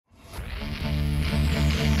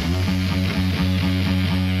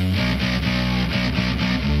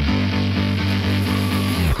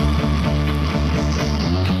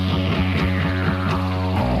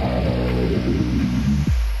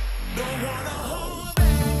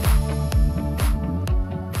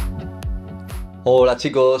Hola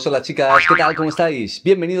chicos, hola chicas, ¿qué tal? ¿Cómo estáis?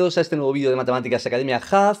 Bienvenidos a este nuevo vídeo de Matemáticas Academia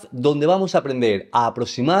Hazte, donde vamos a aprender a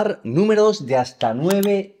aproximar números de hasta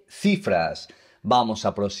 9 cifras. Vamos a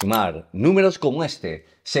aproximar números como este,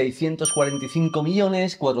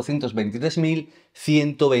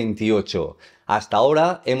 645.423.128. Hasta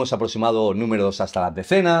ahora hemos aproximado números hasta las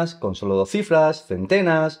decenas, con solo 2 cifras,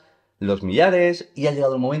 centenas, los millares, y ha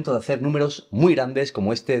llegado el momento de hacer números muy grandes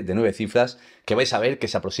como este de 9 cifras, que vais a ver que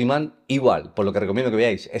se aproximan igual, por lo que recomiendo que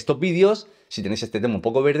veáis estos vídeos, si tenéis este tema un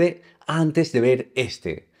poco verde, antes de ver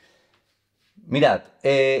este. Mirad,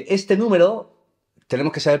 este número,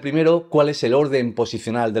 tenemos que saber primero cuál es el orden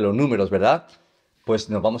posicional de los números, ¿verdad? Pues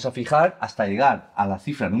nos vamos a fijar hasta llegar a la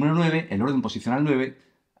cifra número 9, el orden posicional 9.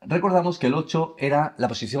 Recordamos que el 8 era la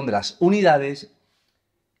posición de las unidades,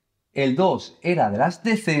 el 2 era de las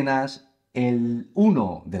decenas, el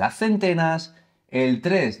 1 de las centenas, el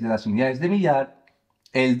 3 de las unidades de millar,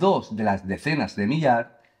 el 2 de las decenas de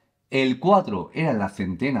millar, el 4 eran las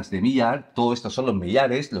centenas de millar, todo esto son los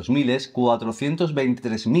millares, los miles,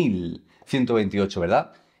 423.128,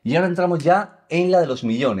 ¿verdad? Y ahora entramos ya en la de los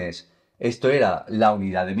millones. Esto era la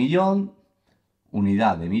unidad de millón,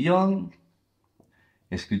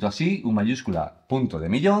 escrito así, U mayúscula, punto de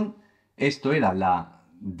millón. Esto era la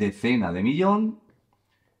decena de millón.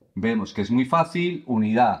 Vemos que es muy fácil,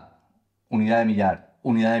 unidad, unidad de millar,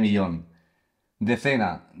 unidad de millón,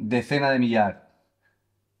 decena, decena de millar,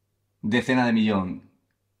 decena de millón,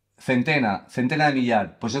 centena, centena de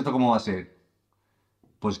millar. Pues ¿esto cómo va a ser?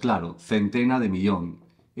 Pues claro, centena de millón.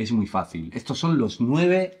 Es muy fácil. Estos son los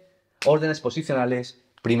 9 órdenes posicionales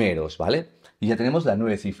primeros, ¿vale? Y ya tenemos las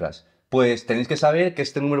 9 cifras. Pues tenéis que saber que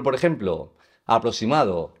este número, por ejemplo,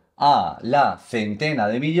 aproximado a la centena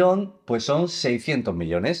de millón, pues son 600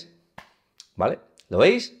 millones, ¿vale? ¿Lo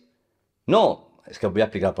veis? No, es que os voy a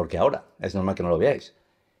explicar por qué ahora, es normal que no lo veáis.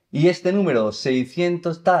 Y este número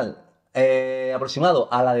 600 tal,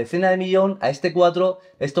 aproximado a la decena de millón, a este 4,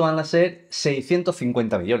 esto van a ser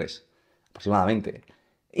 650 millones, aproximadamente.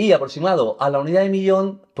 Y aproximado a la unidad de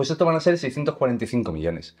millón, pues esto van a ser 645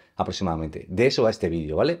 millones, aproximadamente. De eso va este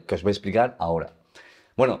vídeo, ¿vale? Que os voy a explicar ahora.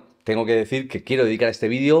 Bueno, tengo que decir que quiero dedicar este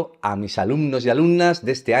vídeo a mis alumnos y alumnas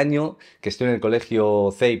de este año, que estoy en el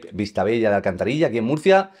colegio CEIP Vistabella de Alcantarilla, aquí en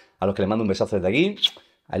Murcia, a los que les mando un besazo desde aquí.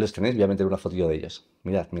 Ahí los tenéis, voy a meter una fotillo de ellos.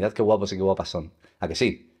 Mirad, mirad qué guapos y qué guapas son. ¿A que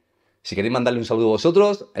sí? Si queréis mandarle un saludo a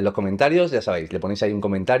vosotros, en los comentarios, ya sabéis, le ponéis ahí un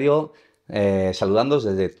comentario saludándoos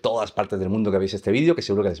desde todas partes del mundo que veis este vídeo, que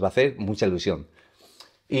seguro que les va a hacer mucha ilusión.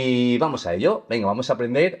 Y vamos a ello. Venga, vamos a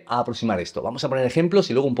aprender a aproximar esto. Vamos a poner ejemplos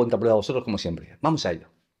y luego un punto a prueba a vosotros, como siempre. Vamos a ello.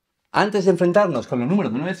 Antes de enfrentarnos con los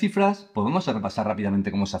números de 9 cifras, podemos repasar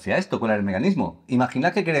rápidamente cómo se hacía esto, cuál era el mecanismo.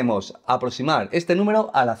 Imaginad que queremos aproximar este número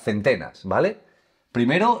a las centenas, ¿vale?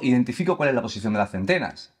 Primero identifico cuál es la posición de las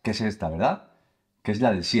centenas, que es esta, ¿verdad? Que es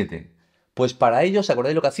la del 7. Pues para ello, ¿os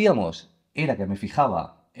acordáis lo que hacíamos? Era que me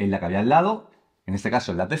fijaba en la que había al lado, en este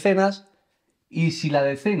caso en las decenas, y si la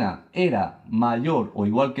decena era mayor o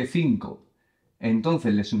igual que 5,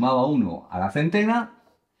 entonces le sumaba 1 a la centena.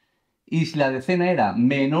 Y si la decena era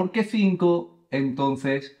menor que 5,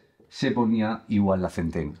 entonces se ponía igual la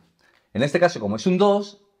centena. En este caso, como es un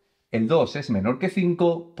 2, el 2 es menor que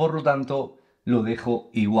 5, por lo tanto, lo dejo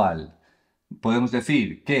igual. Podemos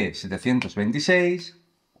decir que 726,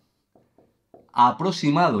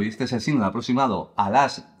 aproximado, y este es el signo de aproximado a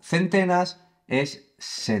las centenas, es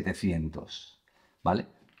 700. ¿Vale?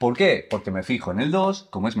 ¿Por qué? Porque me fijo en el 2,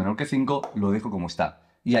 como es menor que 5, lo dejo como está.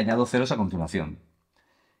 Y añado ceros a continuación.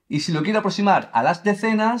 Y si lo quiero aproximar a las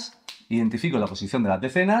decenas, identifico la posición de las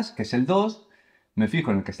decenas, que es el 2, me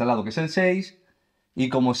fijo en el que está al lado, que es el 6, y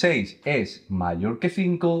como 6 es mayor que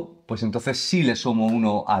 5, pues entonces sí le sumo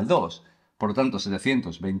 1 al 2. Por lo tanto,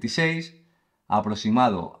 726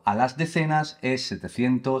 aproximado a las decenas es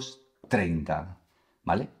 730,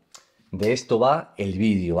 ¿vale? De esto va el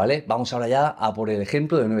vídeo, ¿vale? Vamos ahora ya a por el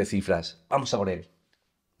ejemplo de 9 cifras. Vamos a por él.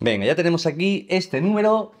 Venga, ya tenemos aquí este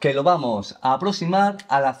número que lo vamos a aproximar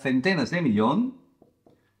a las centenas de millón.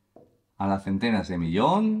 A las centenas de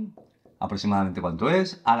millón, aproximadamente cuánto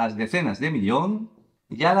es, a las decenas de millón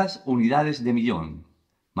y a las unidades de millón,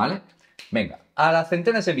 ¿vale? Venga, a las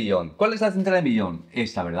centenas de millón. ¿Cuál es la centena de millón?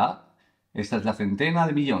 Esta, ¿verdad? Esta es la centena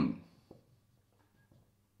de millón.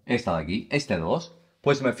 Esta de aquí, este 2.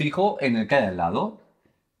 Pues me fijo en el que hay al lado,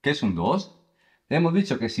 que es un 2. Hemos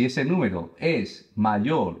dicho que si ese número es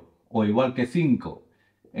mayor o igual que 5,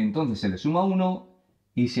 entonces se le suma 1.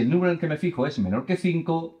 Y si el número en el que me fijo es menor que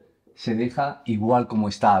 5, se deja igual como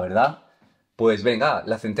está, ¿verdad? Pues venga,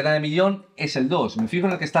 la centena de millón es el 2. Me fijo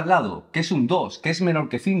en el que está al lado, que es un 2, que es menor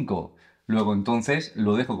que 5. Luego entonces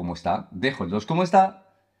lo dejo como está. Dejo el 2 como está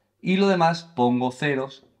y lo demás pongo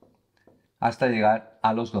ceros hasta llegar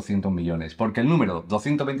a los 200 millones. Porque el número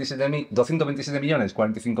 227 millones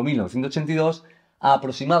 45.982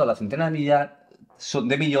 aproximado a la centena de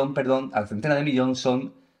millón, a la centena de millón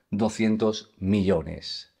son 200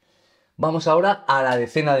 millones. Vamos ahora a la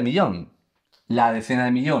decena de millón. La decena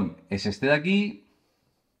de millón es este de aquí,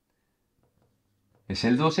 es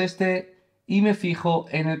el 2 este, y me fijo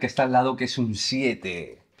en el que está al lado, que es un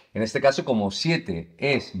 7. En este caso, como 7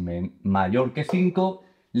 es mayor que 5,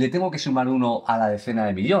 le tengo que sumar 1 a la decena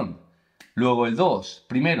de millón. Luego el 2,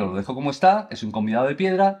 primero lo dejo como está, es un combinado de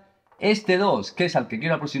piedra. Este 2, que es al que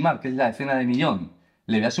quiero aproximar, que es la decena de millón,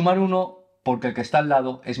 le voy a sumar 1 porque el que está al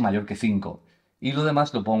lado es mayor que 5. Y lo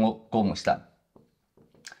demás lo pongo como está.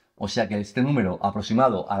 O sea que este número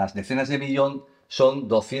aproximado a las decenas de millón son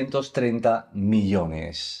 230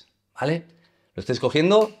 millones. ¿Vale? ¿Lo estáis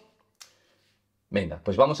cogiendo? Venga,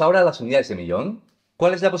 pues vamos ahora a las unidades de millón.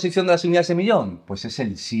 ¿Cuál es la posición de las unidades de millón? Pues es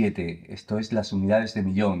el 7. Esto es las unidades de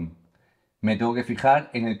millón. Me tengo que fijar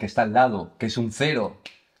en el que está al lado, que es un 0.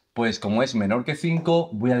 Pues como es menor que 5,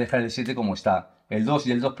 voy a dejar el 7 como está. El 2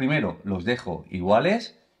 y el 2 primero los dejo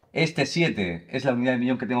iguales. Este 7 es la unidad de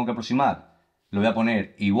millón que tengo que aproximar. Lo voy a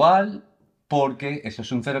poner igual porque esto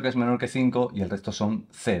es un 0 que es menor que 5 y el resto son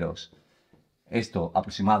ceros. Esto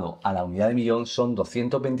aproximado a la unidad de millón son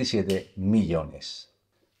 227 millones.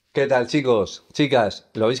 ¿Qué tal, chicos? Chicas,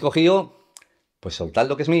 ¿lo habéis cogido? Pues soltad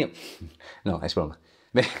lo que es mío. No, es broma.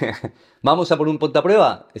 Vamos a por un ponte a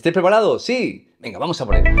prueba. ¿Estáis preparados? ¿Sí? Venga, vamos a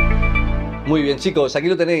por él. Muy bien, chicos, aquí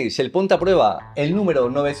lo tenéis, el ponte a prueba. El número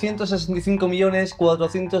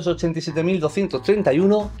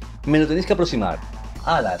 965.487.231 me lo tenéis que aproximar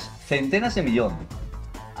a las centenas de millón,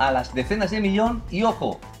 a las decenas de millón y,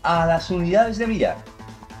 ojo, a las unidades de millar.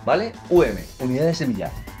 ¿Vale? unidades de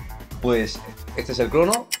millar. Pues este es el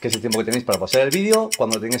crono, que es el tiempo que tenéis para pasar el vídeo.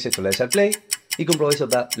 Cuando lo tengáis hecho le dais al play y comprobáis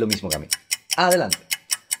otra lo mismo que a mí. Adelante.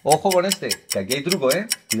 Ojo con este, que aquí hay truco, ¿eh?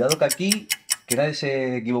 Cuidado que aquí, que nadie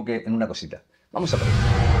se equivoque en una cosita. Vamos a ver.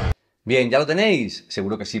 Bien, ¿ya lo tenéis?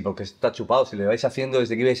 Seguro que sí, porque está chupado. Si lo vais haciendo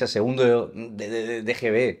desde que ibais a segundo de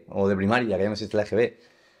GB o de primaria, que ya no existe la GB.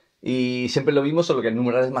 Y siempre lo mismo, solo que el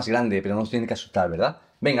numeral es más grande, pero no os tiene que asustar, ¿verdad?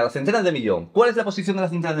 Venga, las centenas de millón. ¿Cuál es la posición de las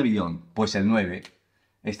centenas de millón? Pues el 9.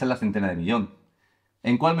 Esta es la centena de millón.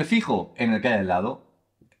 ¿En cuál me fijo? En el que hay al lado.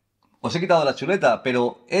 Os he quitado la chuleta,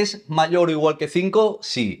 pero ¿es mayor o igual que 5?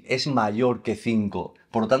 Sí, es mayor que 5.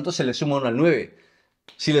 Por lo tanto, se le suma 1 al 9.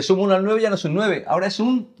 Si le sumo 1 al 9 ya no es un 9, ahora es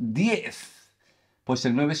un 10. Pues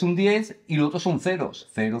el 9 es un 10 y los otros son ceros.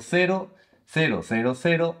 0, 0, 0, 0,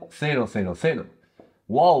 0, 0, 0, 0.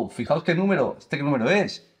 ¡Wow! Fijaos qué número. ¿Este qué número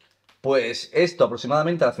es? Pues esto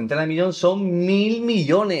aproximadamente a la centena de millón son 1000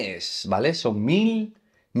 millones, ¿vale? Son 1000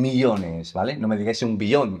 millones, ¿vale? No me digáis un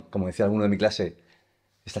billón, como decía alguno de mi clase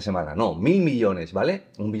esta semana. No, 1000 millones, ¿vale?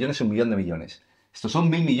 Un billón es un millón de millones. Estos son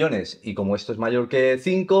 1000 millones y como esto es mayor que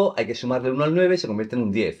 5, hay que sumarle 1 al 9 y se convierte en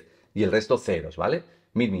un 10. Y el resto ceros, ¿vale?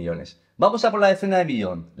 1000 millones. Vamos a por la decena de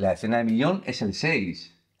millón. La decena de millón es el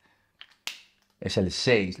 6. Es el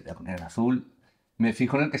 6. Le voy a poner en azul. Me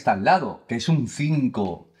fijo en el que está al lado, que es un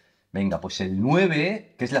 5. Venga, pues el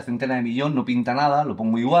 9, que es la centena de millón, no pinta nada, lo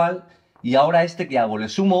pongo igual. Y ahora este, ¿qué hago? Le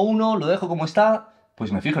sumo 1, lo dejo como está.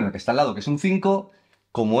 Pues me fijo en el que está al lado, que es un 5.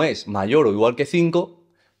 Como es mayor o igual que 5,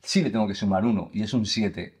 sí le tengo que sumar 1 y es un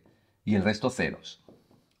 7 y el resto ceros.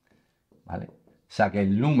 ¿Vale? O sea que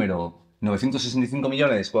el número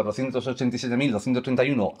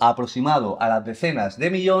 965.487.231 aproximado a las decenas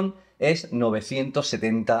de millón es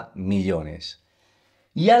 970 millones.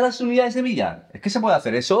 ¿Y a las unidades de millar? ¿Es que se puede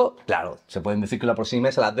hacer eso? Claro, se pueden decir que lo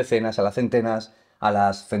aproximes a las decenas, a las centenas, a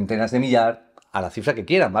las centenas de millar, a la cifra que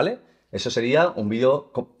quieran, ¿vale? Eso sería un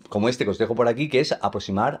vídeo como este que os dejo por aquí, que es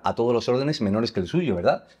aproximar a todos los órdenes menores que el suyo,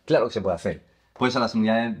 ¿verdad? Claro que se puede hacer. Pues a las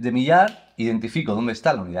unidades de millar, identifico dónde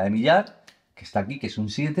está la unidad de millar, que está aquí, que es un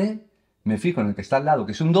 7, me fijo en el que está al lado,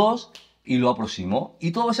 que es un 2, y lo aproximo.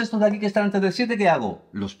 Y todos estos de aquí que están antes del 7, ¿qué hago?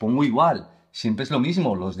 Los pongo igual. Siempre es lo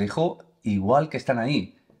mismo, los dejo igual que están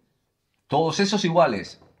ahí. Todos esos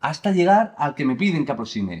iguales, hasta llegar al que me piden que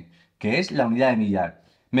aproxime, que es la unidad de millar.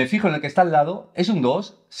 Me fijo en el que está al lado, es un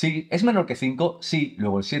 2, sí, es menor que 5, sí,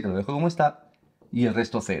 luego el 7 lo dejo como está y el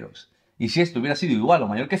resto ceros. Y si esto hubiera sido igual o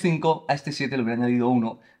mayor que 5, a este 7 le hubiera añadido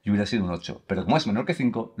 1 y hubiera sido un 8. Pero como es menor que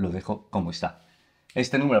 5, lo dejo como está.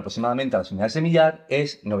 Este número aproximadamente a las unidades de millar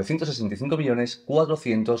es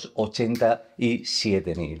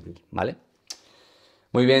 965.487.000, ¿vale?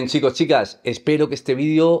 Muy bien, chicos, chicas, espero que este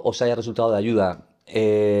vídeo os haya resultado de ayuda.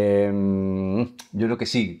 Yo creo que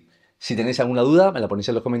sí. Si tenéis alguna duda, me la ponéis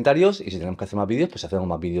en los comentarios y si tenemos que hacer más vídeos, pues hacemos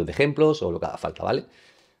más vídeos de ejemplos o lo que haga falta, ¿vale?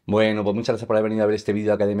 Bueno, pues muchas gracias por haber venido a ver este vídeo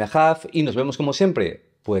de Academia Haz y nos vemos como siempre,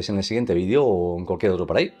 pues en el siguiente vídeo o en cualquier otro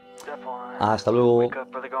por ahí. Hasta luego.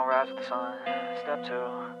 Step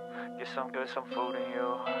 2, get some good, some food in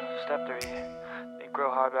you. Step 3, think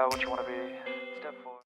real hard about what you want to be.